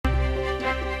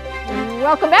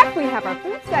Welcome back. We have our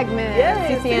food segment.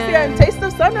 Yes, CCN Taste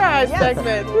of Sunrise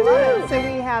segment. So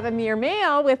we have Amir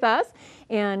Mail with us,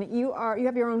 and you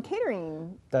have your own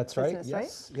catering. That's right. business,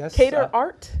 Yes. right? Yes.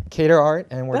 Caterart. Caterart,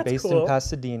 and we're That's based cool. in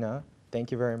Pasadena.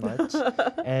 Thank you very much.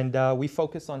 And we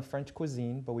focus on French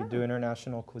cuisine, but we do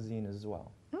international cuisine as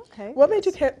well. Okay. What made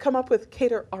you come up with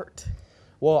Caterart?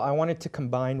 Well, I wanted to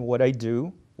combine what I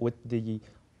do with the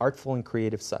artful and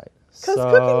creative side. Because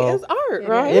cooking is art,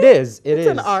 right? It is. It's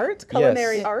an art,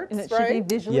 culinary Yes. arts, And it right? should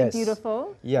be visually Yes.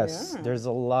 beautiful. Yes, Yeah. there's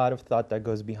a lot of thought that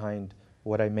goes behind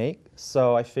what I make.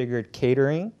 So I figured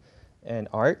catering and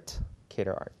art,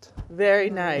 Caterart. Very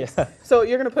nice. Yeah. So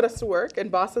you're going to put us to work and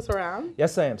boss us around?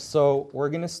 Yes, I am. So we're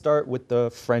going to start with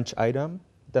the French item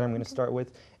that I'm going to start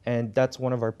with, and that's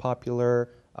one of our popular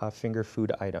finger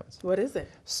food items. What is it?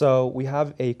 So we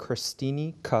have a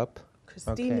Crustini cup,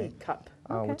 Crustini cup.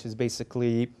 which is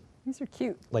basically These are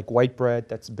cute. like white bread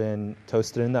that's been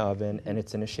toasted in the oven, and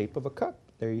it's in the shape of a cup.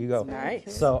 There you go.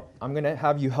 Nice. So I'm going to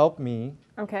have you help me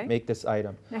Okay. make this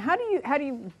item. Now, how do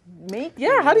you make?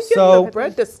 Yeah, how do you get So- the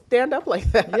bread to stand up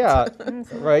like that? Yeah,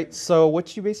 right. So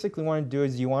what you basically want to do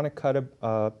is you want to cut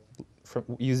from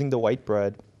using the white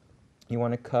bread. You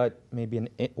want to cut maybe an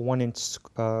 1 inch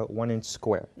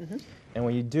square. And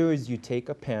what you do is you take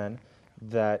a pan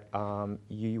that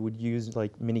you would use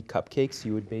like mini cupcakes.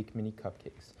 You would bake mini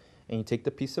cupcakes, and you take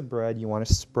the piece of bread. You want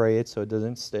to spray it so it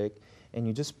doesn't stick, and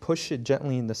you just push it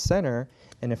gently in the center,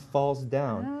 and it falls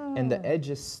down, and the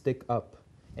edges stick up.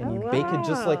 And you bake it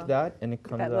just like that, and it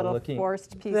comes That out little looking.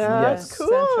 forced piece. That's in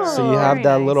the cool. center. So you have Very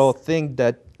that nice. little thing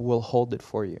that will hold it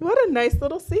for you. What a nice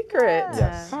little secret.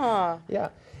 Yes. Huh. Yeah.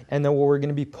 And then what we're going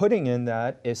to be putting in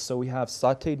that is, so we have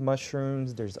sauteed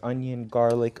mushrooms, there's onion,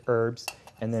 garlic, herbs,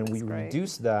 and then we great.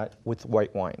 reduce that with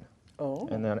white wine. Oh.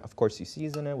 And then, of course, you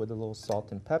season it with a little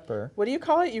salt and pepper. What do you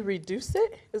call it? You reduce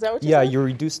it? Is that what you Yeah, said? you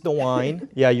reduce the wine.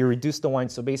 Yeah, you reduce the wine.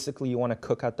 So basically, you want to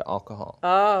cook out the alcohol.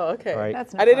 Oh, okay. Right.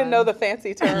 That's no I didn't fun. know the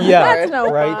fancy term. Yeah, for it. That's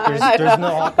no right. fun. There's no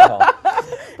alcohol.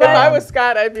 If I was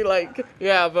Scott, I'd be like,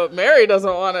 yeah, but Mary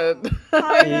doesn't want to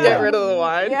get rid of the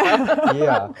wine. Yeah.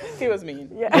 Yeah. He was mean.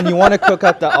 And you want to cook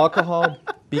out the alcohol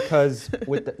because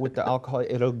with the alcohol,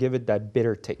 it'll give it that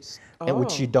bitter taste, and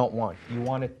which you don't want. You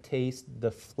want to taste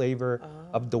the flavor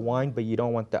of the wine, but you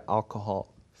don't want the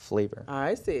alcohol flavor.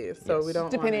 I see. So Yes. we don't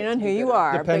Depending want it on to who be you bitter.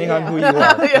 are. Depending but on yeah. who you are.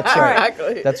 That's right.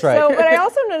 Exactly. That's right. So, but I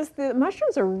also noticed the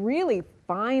mushrooms are really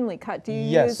finely cut. Do you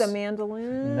Yes. use a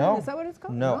mandolin? No. Is that what it's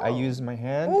called? No, I use my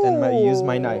hand and I use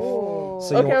my knife. Ooh.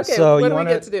 So Okay, so what you do we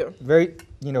wanna get to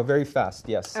do? very fast.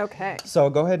 Yes. Okay. So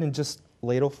go ahead and just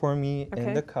ladle for me Okay.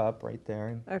 in the cup right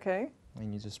there, Okay.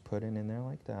 and you just put it in there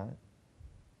like that.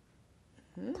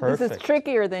 This Perfect. is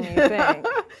trickier than you think.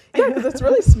 Yeah, because it's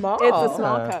really small. It's a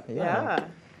small cup. Yeah.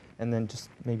 And then just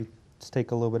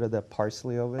take a little bit of that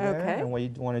parsley over there. Okay. And what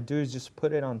you want to do is just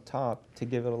put it on top to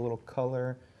give it a little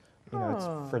color. You know,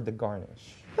 it's for the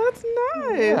garnish. That's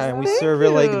nice. Yeah, and we Thank serve it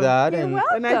like you. that, You're and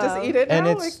welcome. And I just eat it and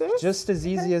now it's like this? just as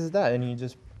easy as that. And you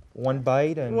just one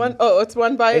bite and It's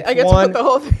one bite. It's I get to one- put the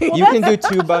whole thing. you can do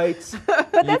 2 bites. But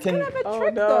you that's can kind of a Oh,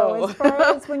 trick, no. though, as far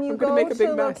as when you I'm gonna go make a big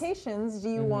to mess. locations. Do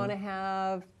you want to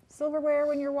have silverware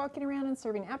when you're walking around and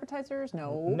serving appetizers?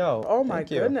 No. no. Oh my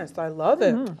thank you. goodness, I love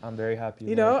it. I'm very happy.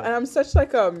 You know, like it. and I'm such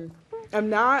like I'm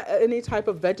not any type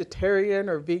of vegetarian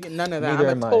or vegan, none of that. Neither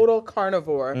I'm am a I. total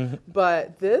carnivore.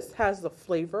 But this has the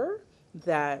flavor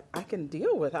that I can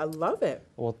deal with. I love it.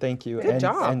 Well, thank you. Good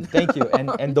job. And thank you.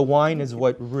 And the wine is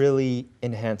what really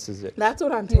enhances it. That's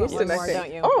what I'm You want tasting. one I more, think.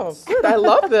 don't you? Oh, good. I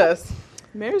love this.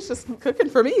 Mary's just cooking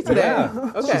for me today.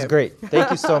 Yeah, Okay. she's great.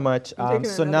 Thank you so much. Taking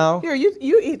So another- now, here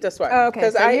you eat this one. Oh, okay,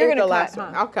 Because so I you're ate gonna the cut, last huh?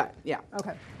 one. I'll cut. Yeah.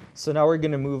 Okay. we're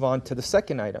gonna move on to the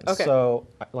second item. Okay. So,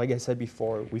 like I said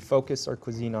before, we focus our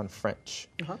cuisine on French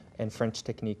Uh-huh. and French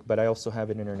technique, but I also have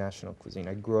an international cuisine.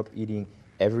 I grew up eating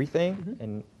everything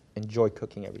and enjoy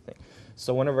cooking everything.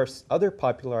 So one of our other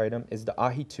popular item is the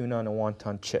ahi tuna and a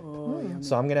wonton chip.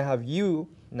 So I'm gonna have you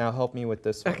now help me with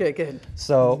this one. Okay, good.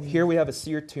 So here we have a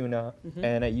seared tuna,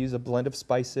 and I use a blend of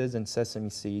spices and sesame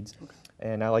seeds.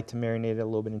 And I like to marinate it a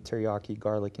little bit in teriyaki,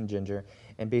 garlic, and ginger.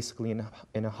 And basically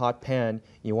in a hot pan,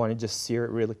 you want to just sear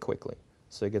it really quickly.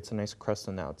 So it gets a nice crust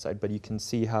on the outside. But you can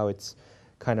see how it's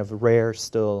kind of rare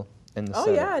still in the Oh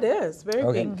center. yeah, it is. Very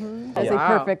Okay. pink. That's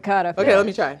Wow. a perfect cut. I Okay, feel. let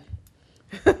me try.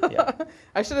 Yeah.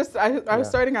 I should have. I was Yeah.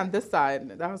 starting on this side.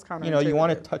 That was kind of. You know, you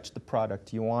want to touch the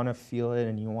product. You want to feel it,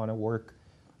 and you want to work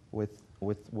with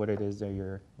what it is that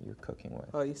you're cooking with.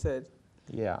 Oh, you said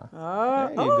Yeah. Oh,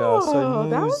 There you go. So it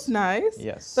that moves. was nice.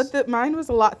 Yes. But mine was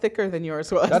a lot thicker than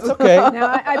yours was. That's okay.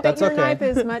 Now, I bet That's your okay. knife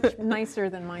is much nicer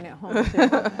than mine at home,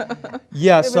 too.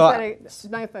 Yeah. Was So that a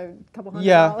knife a couple $100?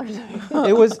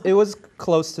 Yeah. it was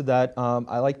close to that.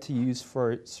 I like to use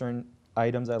for certain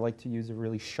items. I like to use a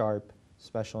really sharp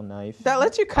special knife. That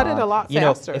lets you cut it a lot You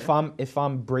faster. know, if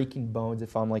I'm breaking bones,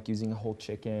 if I'm like using a whole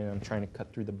chicken and I'm trying to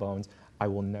cut through the bones, I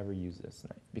will never use this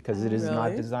knife because it is not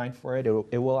Really? designed for it.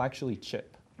 It will actually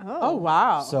chip. Oh,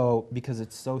 wow. So because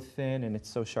it's so thin and it's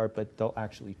so sharp, but they'll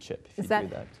actually chip if Is you that-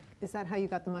 do that. Is that how you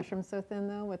got the mushrooms so thin,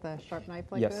 though, with a sharp knife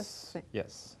like Yes. this?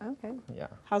 Yes. Okay. Yeah.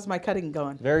 How's my cutting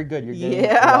going? Very good. You're getting a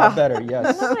Yeah. lot better.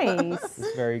 Yes. Nice.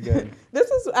 It's very good.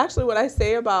 This is actually what I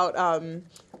say about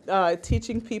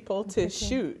teaching people to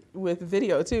shoot with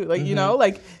video too. Like, you know,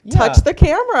 like touch Yeah. the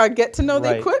camera, get to know the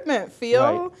Right. equipment, feel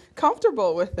Right.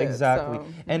 comfortable with it. Exactly. So.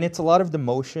 And it's a lot of the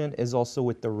motion is also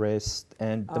with the wrist.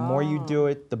 And the more you do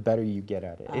it, the better you get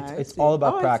at it. It's I all see.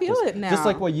 about Oh, I practice. feel it Just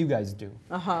like now. what you guys do.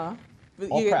 Uh-huh. But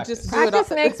All you practice. just do it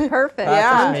Practice makes perfect.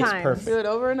 Yeah. Makes Sometimes. perfect. Do it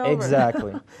over and over.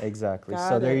 Exactly. Exactly. So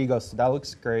Got there it. you go. So that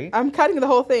looks great. I'm cutting the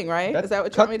whole thing, right? Is that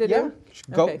what you want me to do?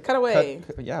 Go, Okay, cut away.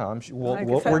 Yeah, I'm sure I can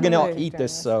we're cut gonna away. eat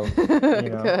this, so you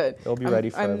know, Good. it'll be ready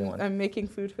for I'm, everyone. I'm making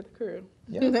food for the crew.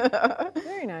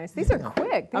 Very nice. These are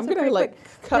quick. These I'm are gonna pretty like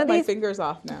quick. cut Now my these- fingers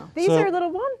off now. These So- are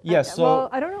little one. Yeah, so- well,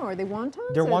 I don't know. Are they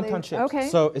wontons? They're Are wonton they- chips. Okay.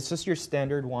 So it's just your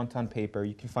standard wonton paper.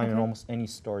 You can find it in almost any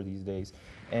store these days.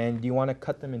 And you want to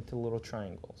cut them into little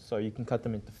triangles. So you can cut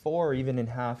them into 4 or even in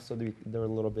half so they're a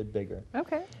little bit bigger.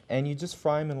 Okay. And you just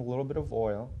fry them in a little bit of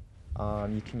oil.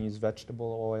 You can use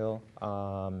vegetable oil.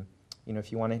 You know,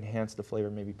 if you want to enhance the flavor,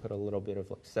 maybe put a little bit of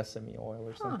like sesame oil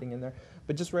or something in there.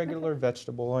 But just regular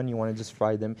vegetable oil, and you want to just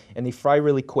fry them. And they fry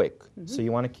really quick. So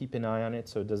you want to keep an eye on it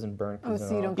so it doesn't burn. Oh, 'cause,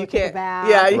 so you don't go You to the can't, bath.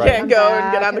 yeah, you Right. can't go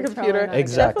and get on the It's computer. totally not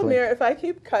Exactly. Chef Amir, if I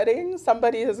keep cutting,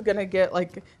 somebody is gonna get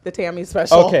like the Tami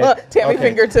special, Okay. Tami Okay.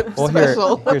 fingertip Well,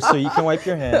 special. here, so you can wipe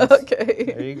your hands. Okay.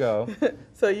 There you go.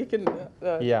 So you can.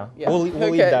 Yeah. Yeah. We'll leave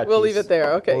Okay, that we'll piece. leave it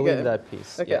there. Okay, We'll good. leave that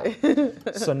piece. Okay.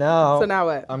 Yeah. So now, So now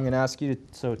what? I'm going to ask you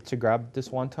to grab this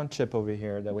wonton chip over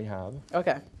here that we have.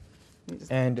 Okay. Let me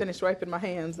just And- finish wiping my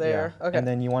hands there. Yeah. Okay. And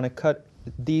then you want to cut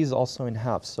these also in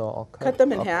half. So I'll Cut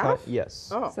them in I'll half? cut- yes.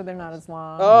 oh. So they're not as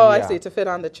long. Oh, I Yeah. see. To fit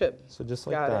on the chip. So just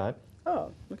like Got it. that.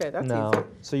 Oh, okay. That's Now, easy.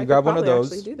 so you I grab could one of probably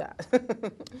those. actually do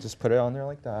that. Just put it on there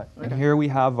like that. And Okay. here we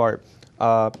have our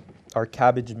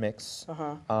cabbage mix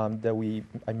Uh-huh. that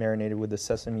I marinated with the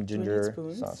sesame Do we need ginger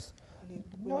spoons? sauce. We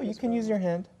No, need a you can spoon. use your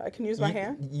hand. I can use my You-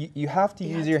 hand. You have to You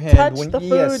use have your to hand. touch the food,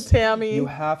 yes, Tami. You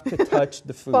have to touch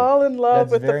the food. Fall in love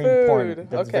That's with the very food. important.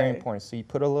 That's very Okay. important. So you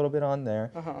put a little bit on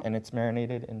there, Uh-huh. and it's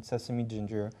marinated in sesame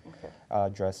ginger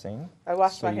dressing. I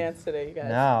washed So my you- hands today, you guys.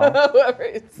 Now- Whoever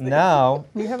is listening. Now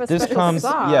You have a this special comes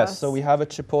sauce. yes. So we have a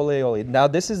chipotle aioli. Now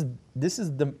this is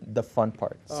the fun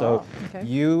part. So Okay.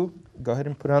 you go ahead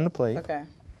and put it on the plate, Okay.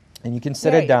 and you can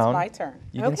set Yay, it down. It's my turn.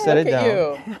 You can Okay. set it Look at down.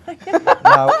 you.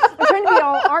 Now, I'm trying to be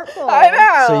all artful. I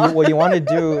know. so what you want to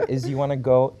do is you want to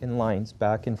go in lines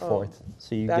back and forth.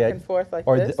 So you Back get and forth like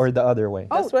or this? or the other way.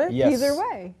 Oh, This way? Yes. Either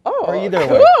way. Oh, Or either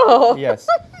cool. way. Yes.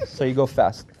 So you go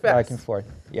fast, back and forth.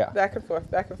 Yeah. Back and forth,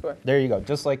 back and forth. There you go,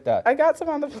 just like that. I got some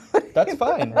on the plate. That's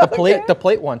fine. The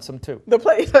plate wants some too. The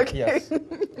plate, okay. Yes.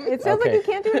 It sounds Okay. like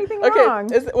you can't do anything Okay, wrong.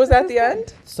 was that the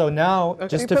end? So now, Okay.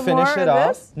 just You to put finish more it of off,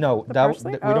 this? no, The that,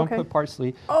 parsley? we Oh, don't okay. put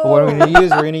parsley. But what we're going to use,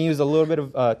 we're going to use a little bit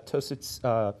of toasted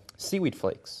seaweed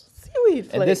flakes. Seaweed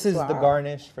flakes. And this is the wow.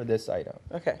 garnish for this item.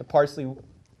 Okay. The parsley,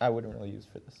 I wouldn't really use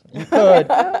for this. You could,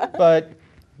 but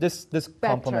this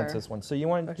complements Better. this one. So you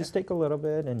want to just take a little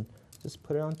bit and just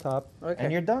put it on top, Okay.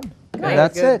 and you're done. Nice. And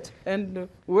that's Good. it. And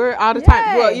we're out of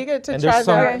time. Well, Yay. you get to And try there's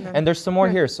some, that. and there's some more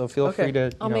here. So feel Okay. free to I'll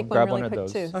you know make one grab really one of quick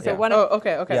those. too. Okay. So one Oh,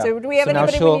 okay, okay. Yeah. So do we have So now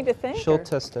anybody we need to thank? She'll or-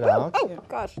 test it out. Oh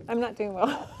gosh, I'm not doing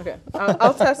well. Okay.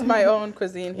 I'll test my own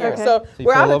cuisine here. Okay. So you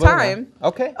we're put a out of little bit time. more.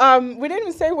 Okay. We didn't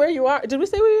even say where you are. Did we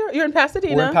say where you are? You're in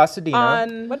Pasadena. We're in Pasadena.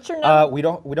 On What's your number? We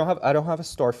don't have I don't have a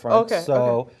storefront. Okay,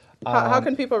 So okay. How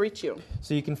can people reach you?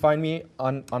 So you can find me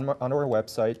on our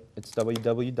website. It's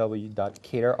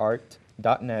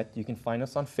www.caterart.net. You can find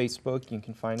us on Facebook. You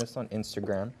can find us on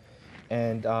Instagram.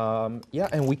 And yeah,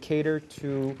 and we cater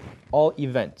to all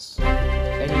events,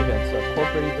 any events,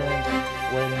 corporate events,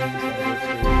 weddings,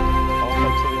 anniversaries, all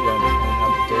types of events. And we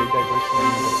have a very diverse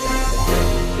menu.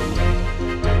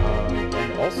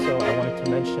 And also, I wanted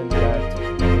to mention that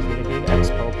there's going to be an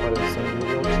expo, part of the San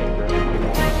Diego Chamber. And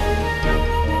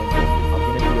I'm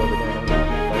going to be over there, and I'm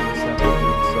going to invite you sample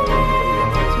food. So if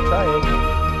anybody wants to try it,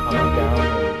 come on down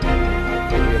and I'll be able to.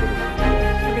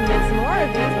 We're going to get some more of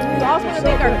these. And we also want to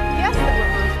thank our guests that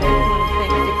were on today. We want to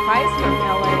thank Dick Price from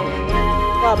LA.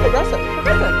 Progressive.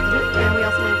 Progressive. And we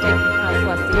also want to thank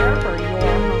Celestia for your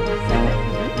home segment.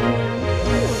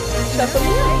 Chef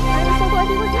Amir. I'm so glad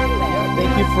you were here today.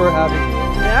 Thank you for having me.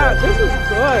 Yeah, this was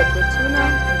good. The tuna,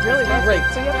 It really was great.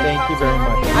 So you have to Thank talk you some very more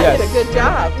much. people. I Yes. did a good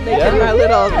job making Yeah. my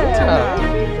little Yeah. tuna.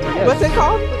 Yes. What's it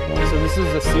called? So this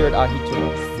is a seared ahi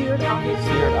tuna. Seared ahi.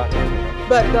 Seared ahi tuna.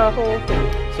 But the whole thing.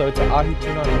 So it's an ahi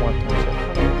tuna and wonton chip.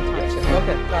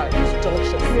 Okay, all right, it's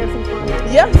delicious. We have some fun.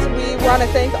 Yes, we want to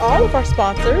thank all of our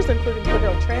sponsors, including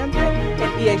Foothill Transit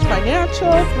and EH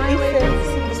Financial,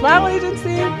 the Smile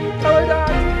Agency, Color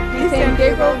Dots, the San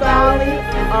Gabriel Valley,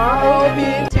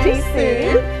 ROBTC,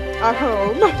 our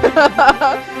home,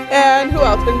 and who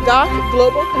else? And Goth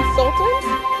Global Consultants,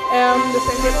 and the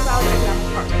San Gabriel Valley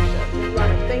International Partnership. We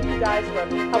want to thank you guys for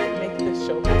helping make this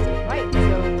show possible. Right. So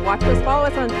watch us, follow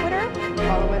us on Twitter,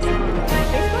 follow us on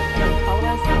Facebook, and follow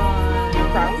us on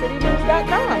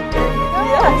CrownCityNews.com.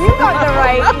 Yeah, you got the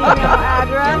right email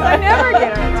address. I never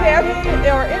get it right. Tami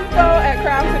or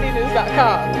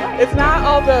info@crowncitynews.com. It's not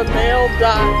all the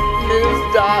mail.news.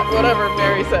 Whatever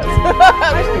Mary says.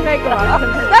 I should make them up.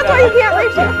 That's why you can't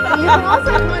reach me. You can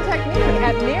also contact me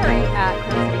at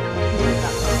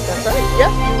mary@crowncitynews.com. That's right.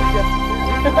 Yes. Yes.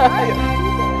 Right.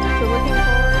 So looking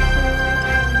forward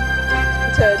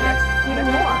To next. to even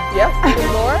more. Yes. Even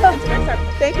more. Until next time.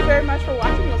 Thank you very much for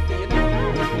watching. We'll see you next time.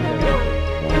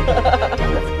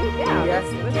 Yeah. Yes.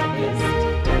 This is.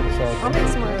 So I'll make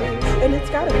some more of these. And it's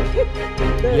got a kick.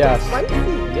 The Yes. spicy.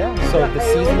 yeah, so The the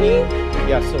aioli? seasoning,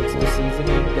 yeah, so it's the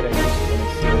seasoning that I use when I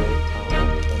sear